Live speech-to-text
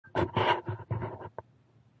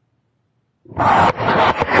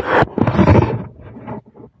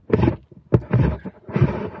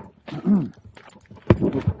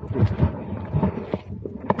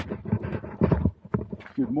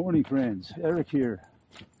Morning, friends. Eric here.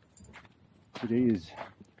 Today is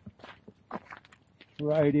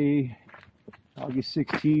Friday, August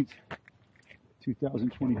 16th,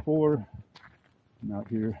 2024. I'm out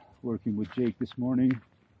here working with Jake this morning.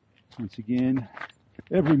 Once again,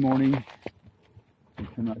 every morning, I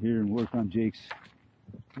come out here and work on Jake's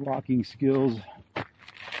walking skills.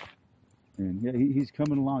 And yeah, he's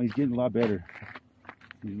coming along. He's getting a lot better.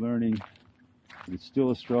 He's learning. It's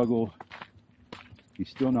still a struggle. He's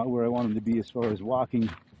still not where I want him to be as far as walking,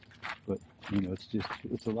 but you know,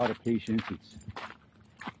 it's a lot of patience. It's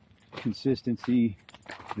consistency,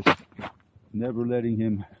 just never letting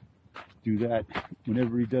him do that.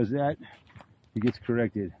 Whenever he does that, he gets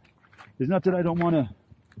corrected. It's not that I don't want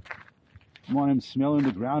him smelling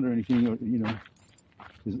the ground or anything, or you know,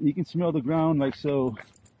 he can smell the ground like so,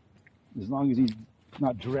 as long as he's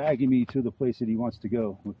not dragging me to the place that he wants to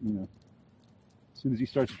go. You know, as soon as he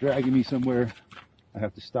starts dragging me somewhere, I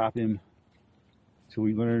have to stop him till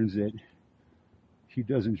he learns that he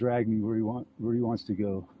doesn't drag me where he wants to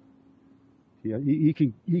go. Yeah, he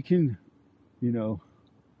can, you know,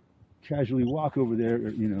 casually walk over there,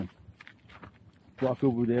 or, you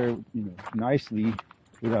know, nicely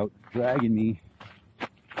without dragging me.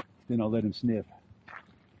 Then I'll let him sniff.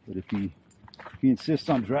 But if he insists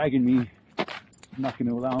on dragging me, I'm not going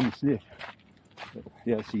to allow him to sniff. But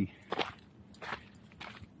yeah, see,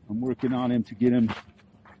 I'm working on him to get him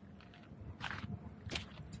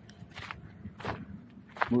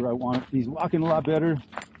where I want him. He's walking a lot better,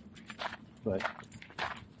 but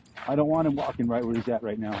I don't want him walking right where he's at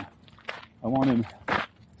right now. I want him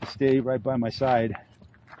to stay right by my side.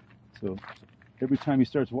 So every time he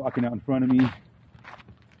starts walking out in front of me, I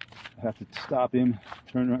have to stop him,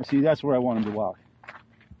 turn around. See, that's where I want him to walk.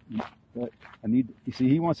 But you see,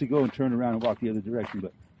 he wants to go and turn around and walk the other direction,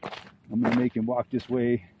 but I'm going to make him walk this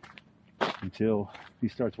way until he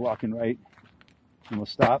starts walking right, and we'll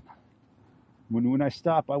stop. When I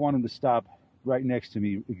stop, I want him to stop right next to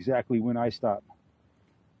me, exactly when I stop.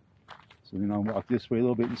 So then I'll walk this way a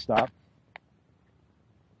little bit and stop.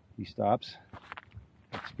 He stops.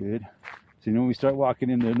 That's good. So then when we start walking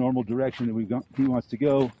in the normal direction that he wants to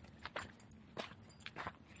go,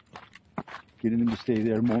 getting him to stay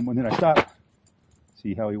there a moment, and then I stop.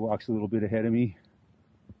 See how he walks a little bit ahead of me?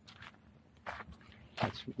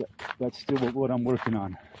 That's still what I'm working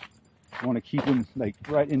on. I want to keep him like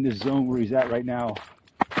right in this zone where he's at right now.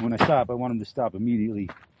 When I stop, I want him to stop immediately,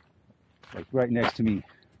 like right next to me,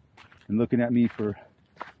 and looking at me for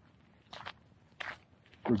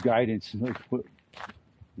guidance. Like, what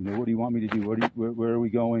do you want me to do? Where are we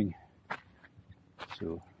going?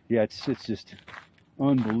 So yeah, it's just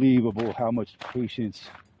unbelievable how much patience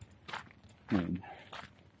and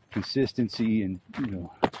consistency and, you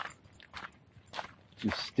know,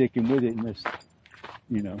 just sticking with it. And just,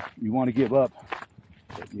 you know, you want to give up,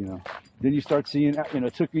 but, you know, then you start seeing, you know,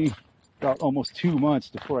 it took me about almost 2 months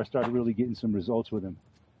before I started really getting some results with him.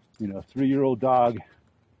 You know, a 3-year-old dog,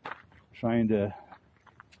 trying to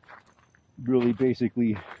really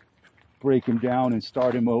basically break him down and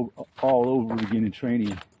start him all over again in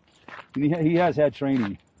training. And he has had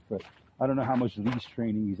training, but I don't know how much leash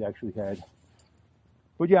training he's actually had.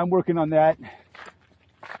 But yeah, I'm working on that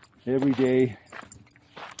every day.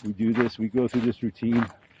 We do this, we go through this routine.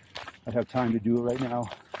 I have time to do it right now.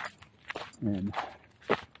 And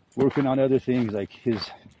working on other things like his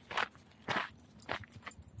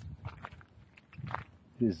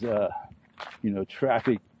you know,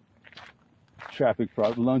 traffic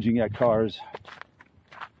problem, lunging at cars.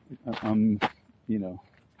 You know,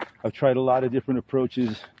 I've tried a lot of different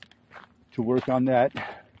approaches to work on that.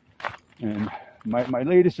 And my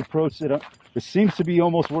latest approach that it seems to be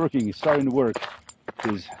almost working, it's starting to work,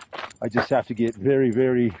 is I just have to get very,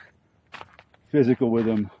 very physical with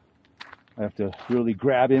him. I have to really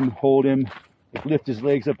grab him, hold him, lift his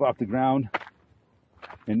legs up off the ground.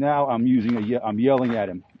 And now I'm yelling at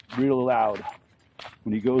him real loud.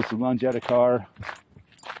 When he goes to lunge at a car,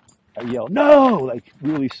 I yell, "No!" like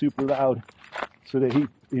really super loud, so that he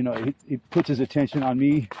puts his attention on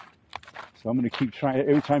me. So I'm going to keep trying.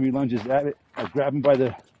 Every time he lunges at it, I grab him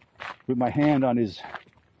with my hand on his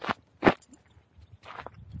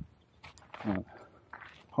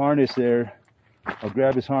harness there. I'll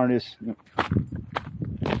grab his harness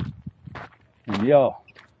and yell,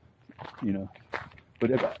 you know.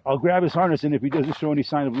 But I'll grab his harness, and if he doesn't show any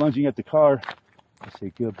sign of lunging at the car, I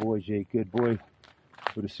say, "Good boy, Jake, good boy."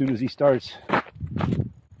 But as soon as he starts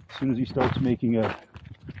making a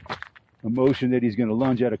motion that he's going to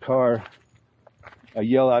lunge at a car, I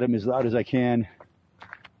yell at him as loud as I can,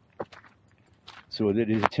 so that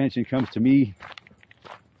his attention comes to me.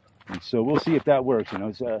 And so we'll see if that works. You know,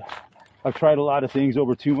 it's, I've tried a lot of things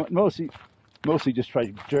over 2 months, mostly just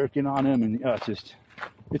tried jerking on him, and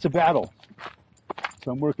it's a battle.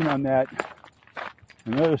 So I'm working on that.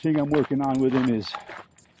 Another thing I'm working on with him is,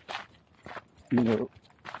 you know,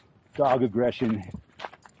 dog aggression.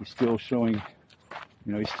 He's still showing,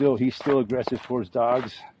 you know, he's still aggressive towards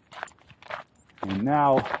dogs. And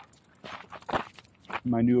now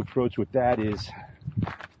my new approach with that is,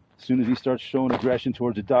 as soon as he starts showing aggression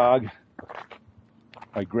towards a dog,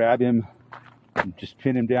 I grab him and just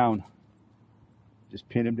pin him down. Just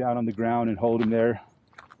pin him down on the ground and hold him there.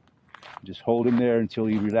 Just hold him there until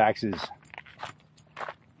he relaxes.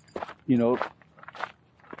 You know,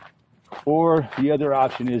 or the other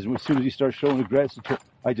option is, as soon as he starts showing aggression,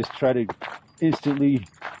 I just try to instantly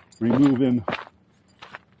remove him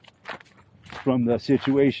from the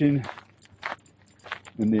situation,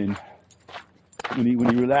 and then when he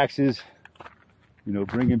relaxes, you know,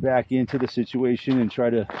 bring him back into the situation and try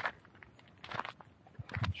to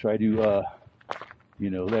you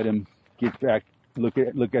know, let him get back, look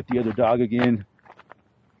at the other dog again,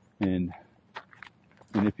 and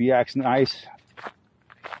if he acts nice,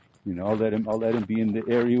 you know, I'll let him be in the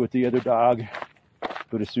area with the other dog.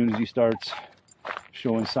 But as soon as he starts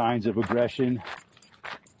showing signs of aggression,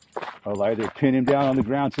 I'll either pin him down on the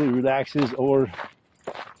ground till he relaxes, or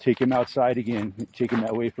take him outside again, take him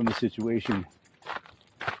away from the situation.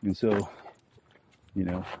 And so, you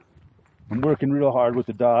know, I'm working real hard with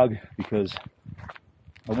the dog because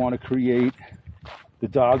I want to create the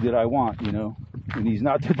dog that I want, you know, and he's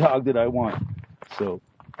not the dog that I want. So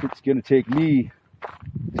it's going to take me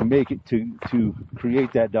to make it to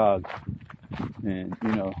create that dog. And,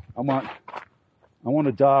 you know, I want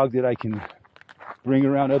a dog that I can bring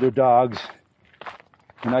around other dogs,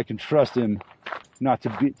 and I can trust him not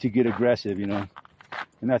to get aggressive, you know.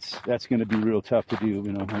 And that's going to be real tough to do,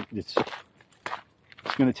 you know. It's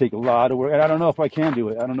going to take a lot of work, and I don't know if I can do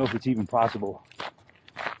it. I don't know if it's even possible,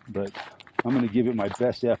 but I'm going to give it my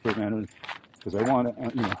best effort, man, because I want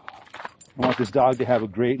to, you know, I want this dog to have a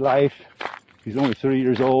great life. He's only 3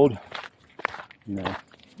 years old, you know,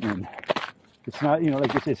 and it's not, you know,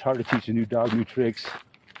 like I said, it's hard to teach a new dog new tricks.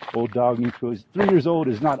 Old dog new tricks. 3 years old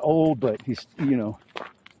is not old, but he's, you know,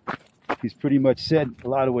 he's pretty much set a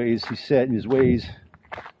lot of ways. He's set in his ways,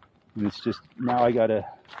 and it's just now I gotta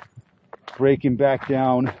break him back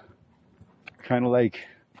down, kind of like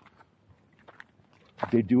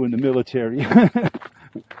they do in the military.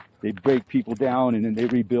 They break people down and then they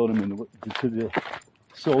rebuild them into the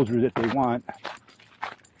soldier that they want.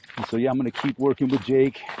 And so yeah, I'm gonna keep working with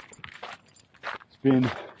Jake. It's been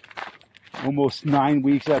almost 9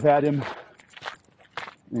 weeks I've had him,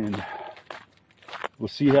 and we'll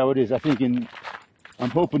see how it is. I'm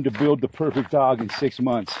hoping to build the perfect dog in 6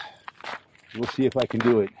 months. We'll see if I can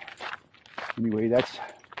do it. Anyway, that's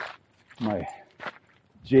my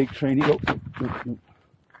Jake training.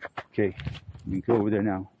 Okay, we can go over there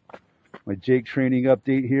now. My Jake training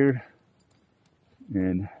update here,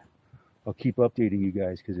 and I'll keep updating you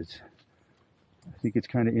guys because I think it's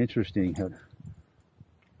kind of interesting how,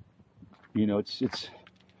 you know, it's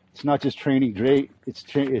not just training Drake.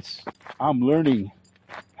 I'm learning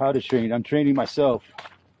how to train. I'm training myself.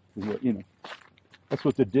 You know, that's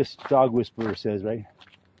what the Disc Dog Whisperer says, right?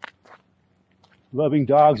 Loving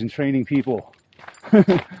dogs and training people.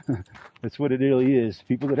 That's what it really is.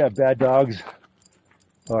 People that have bad dogs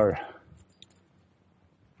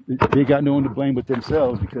they got no one to blame but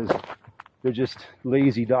themselves, because they're just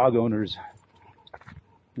lazy dog owners,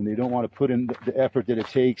 and they don't want to put in the effort that it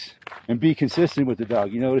takes and be consistent with the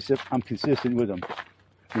dog. You notice that I'm consistent with him.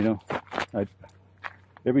 You know,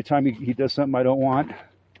 every time he does something I don't want,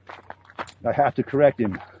 I have to correct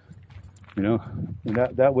him. You know, and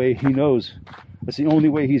that way he knows. That's the only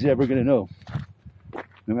way he's ever going to know.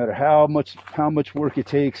 No matter how much work it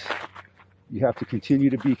takes, you have to continue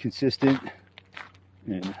to be consistent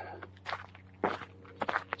and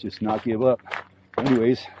just not give up.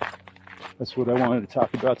 Anyways, that's what I wanted to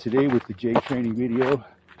talk about today with the Jake training video.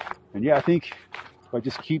 And yeah, I think if I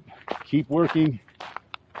just keep working,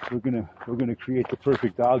 we're gonna create the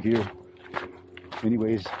perfect dog here.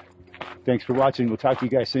 Anyways, thanks for watching. We'll talk to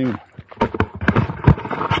you guys soon.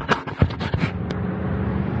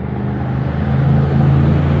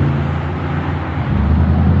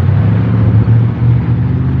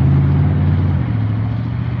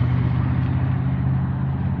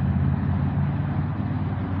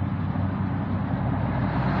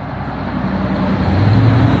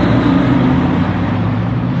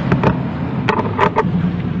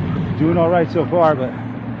 Doing all right so far, but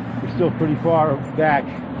we're still pretty far back.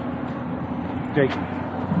 Jake.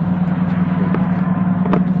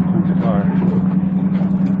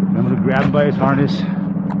 grab him by his harness.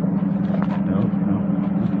 No, no,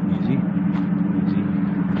 easy, easy.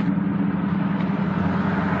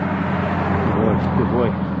 Good boy, good boy.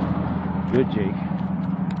 Good, Jake.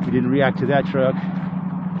 He didn't react to that truck.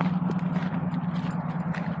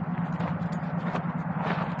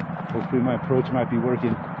 Hopefully my approach might be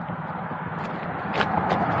working.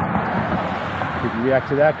 Didn't react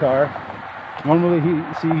to that car. Normally,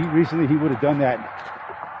 recently he would have done that.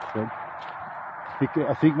 But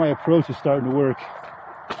I think my approach is starting to work.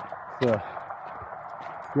 So,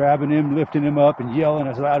 grabbing him, lifting him up, and yelling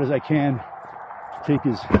as loud as I can to take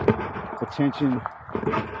his attention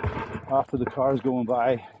off of the cars going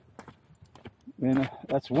by. And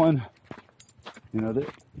that's one, you know, that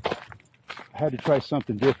I had to try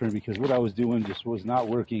something different because what I was doing just was not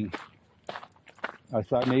working. I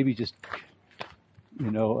thought maybe just,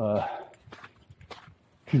 you know,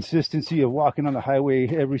 consistency of walking on the highway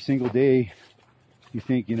every single day. You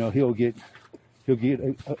think, you know, he'll get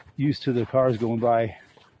used to the cars going by.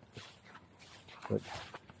 But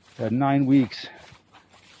at 9 weeks,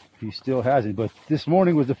 he still hasn't. But this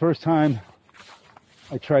morning was the first time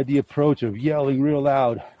I tried the approach of yelling real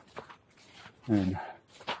loud. And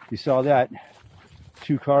you saw that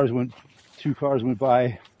two cars went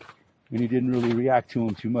by and he didn't really react to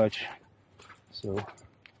them too much. So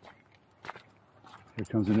here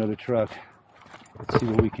comes another truck. Let's see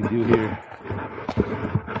what we can do here.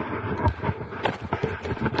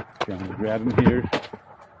 Okay, I'm gonna grab him here.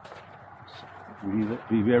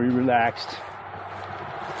 Be very relaxed.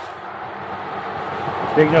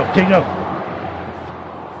 Take no.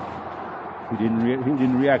 He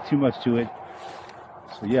didn't react too much to it.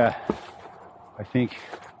 So yeah, I think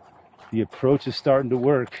the approach is starting to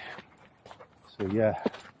work. So yeah,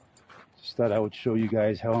 just thought I would show you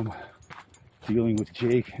guys how I'm dealing with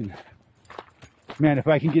Jake. And man, if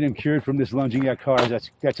I can get him cured from this lunging at cars,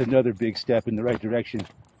 that's another big step in the right direction.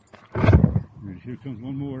 Here comes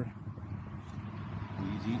one more.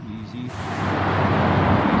 Easy, easy. Easy.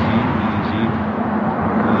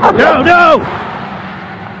 No!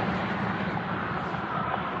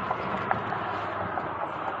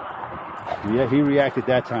 Yeah, he reacted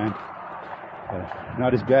that time.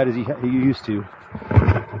 Not as bad as he used to.